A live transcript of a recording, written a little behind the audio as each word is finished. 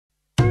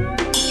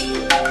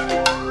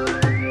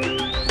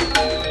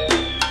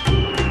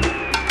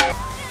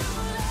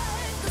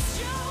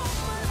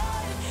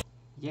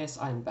yes,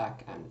 I'm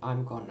back and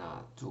I'm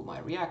gonna do my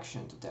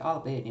reaction to the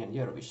Albanian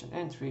Eurovision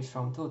entries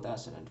from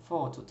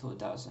 2004 to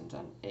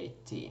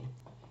 2018.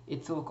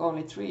 It took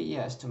only 3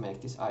 years to make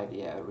this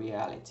idea a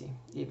reality.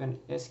 Even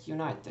SQ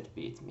United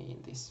beat me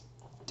in this.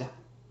 Damn.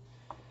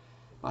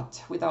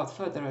 But without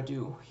further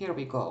ado, here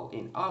we go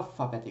in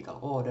alphabetical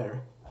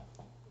order.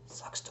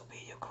 Sucks to be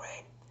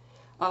Ukraine.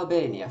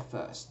 Albania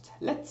first.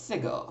 Let's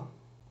go.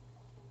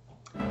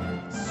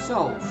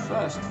 So,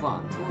 first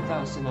one,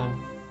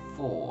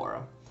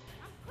 2004.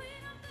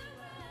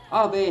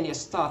 Albania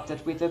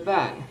started with a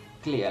bang,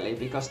 clearly,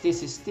 because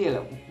this is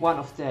still one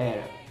of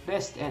their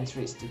best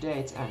entries to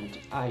date, and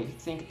I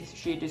think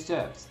she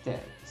deserves the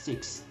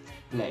 6th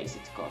place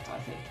it got, I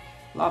think.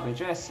 Lovely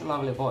dress,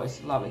 lovely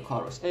voice, lovely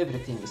chorus,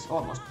 everything is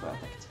almost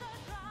perfect.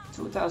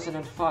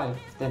 2005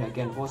 then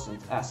again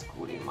wasn't as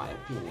good in my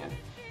opinion,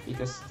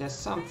 because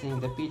there's something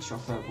the pitch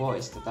of her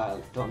voice that I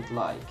don't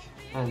like,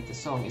 and the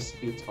song is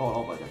a bit all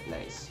over the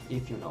place,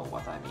 if you know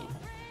what I mean.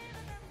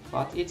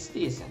 But it's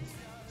decent,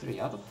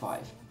 3 out of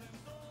 5.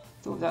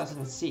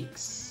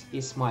 2006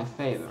 is my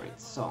favorite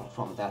song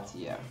from that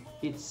year.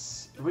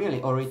 It's really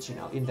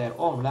original in their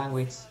own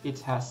language, it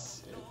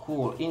has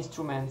cool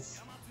instruments,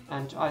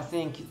 and I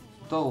think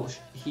though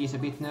he's a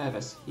bit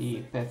nervous,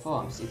 he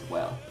performs it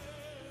well.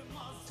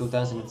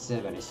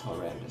 2007 is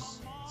horrendous,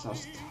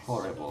 just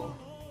horrible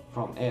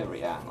from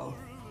every angle.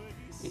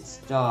 It's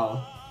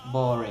dull,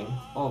 boring,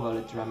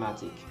 overly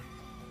dramatic.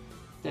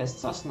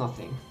 There's just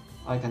nothing.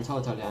 I can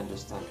totally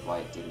understand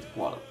why it didn't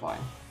qualify.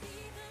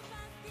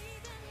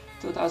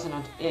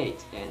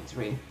 2008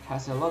 entry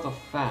has a lot of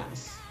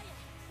fans,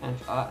 and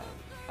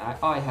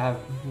I have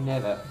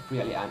never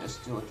really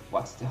understood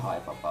what's the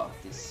hype about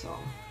this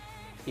song.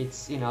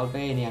 It's in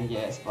Albanian,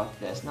 yes, but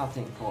there's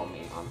nothing for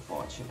me,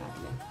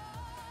 unfortunately.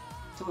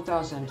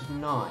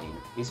 2009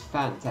 is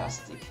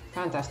fantastic.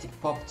 Fantastic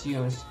pop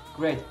tunes,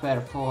 great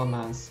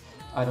performance.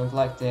 I don't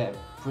like the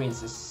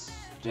princess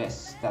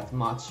dress that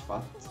much,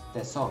 but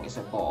the song is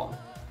a bomb.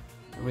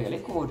 Really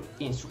good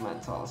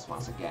instrumentals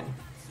once again.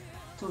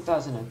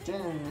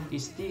 2010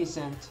 is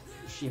decent,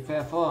 she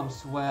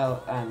performs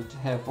well and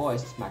her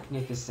voice is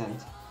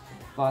magnificent,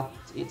 but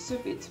it's a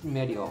bit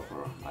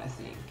mediocre, I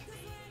think.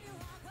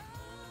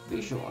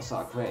 Visuals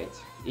are great,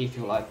 if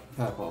you like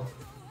purple.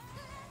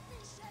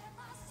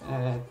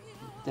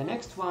 The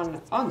next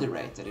one,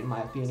 underrated in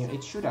my opinion,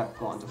 it should have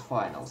gone to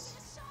finals.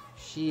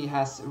 She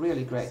has a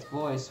really great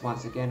voice,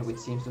 once again, which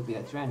seems to be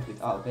a trend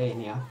with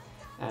Albania,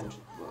 and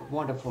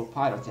wonderful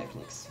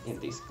pyrotechnics in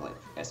this clip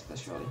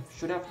especially.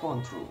 Should have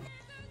gone through.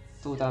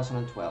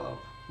 2012,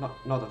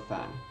 not a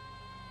fan.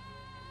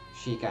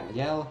 She can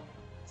yell,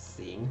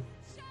 sing,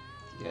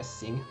 yes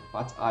sing,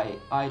 but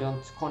I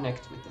don't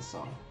connect with the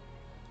song.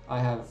 I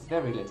have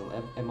very little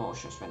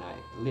emotions when I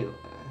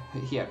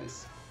hear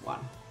this one.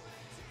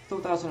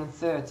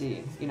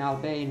 2013 in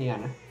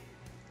Albanian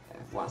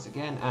once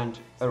again, and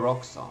a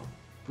rock song,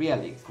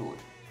 really good.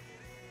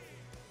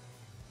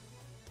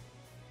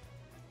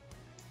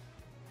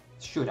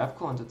 Should have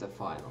gone to the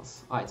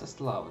finals. I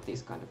just love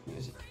this kind of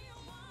music.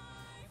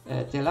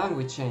 The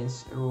language change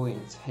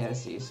ruined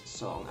Hersi's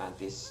song, and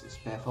this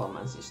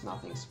performance is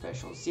nothing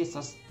special. She's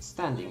just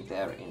standing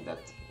there in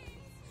that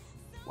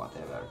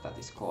whatever that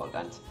is called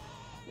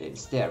and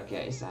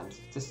staircase, and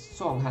the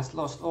song has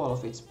lost all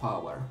of its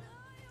power.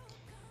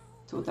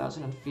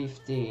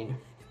 2015,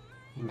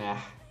 meh.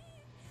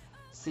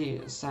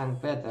 She sang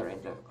better in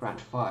the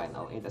grand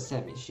final. In the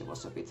semi she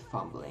was a bit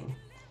fumbling.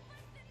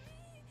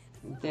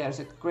 There's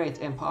a great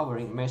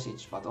empowering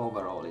message, but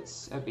overall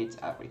it's a bit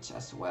average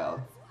as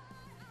well.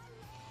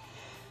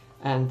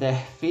 And the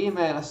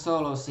female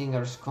solo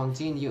singers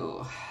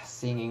continue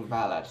singing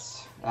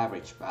ballads,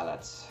 average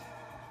ballads.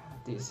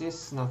 This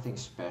is nothing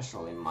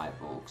special in my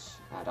books,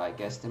 and I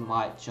guess the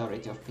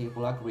majority of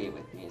people agree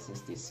with me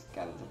since this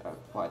gathered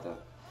quite a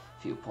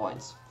few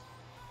points.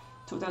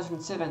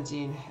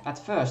 2017, at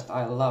first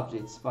I loved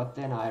it, but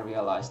then I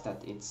realized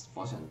that it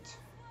wasn't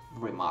a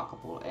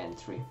remarkable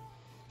entry.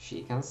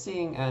 She can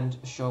sing and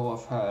show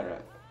off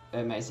her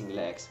amazing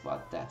legs,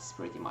 but that's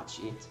pretty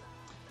much it.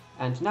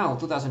 And now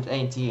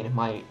 2018,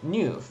 my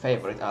new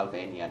favorite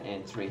Albanian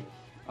entry.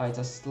 I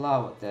just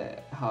love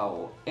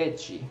how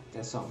edgy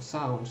the song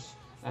sounds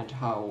and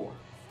how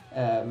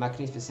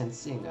magnificent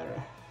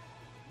singer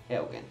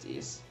Eugent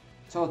is.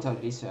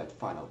 Totally deserved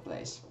final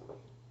place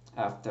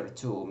after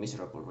 2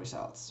 miserable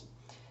results.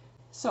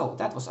 So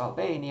that was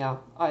Albania.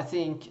 I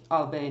think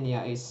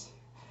Albania is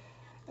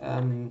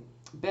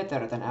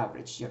better than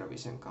average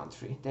Eurovision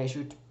country. They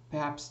should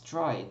perhaps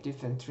try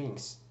different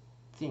things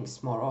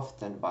more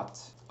often, but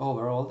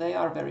overall they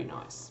are very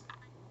nice.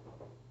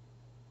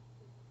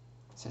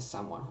 Says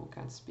someone who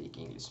can't speak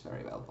English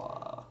very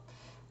well.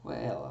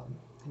 Well,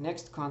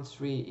 next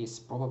country is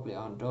probably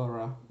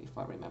Andorra, if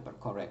I remember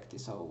correctly,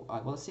 so I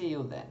will see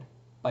you then.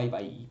 Bye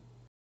bye.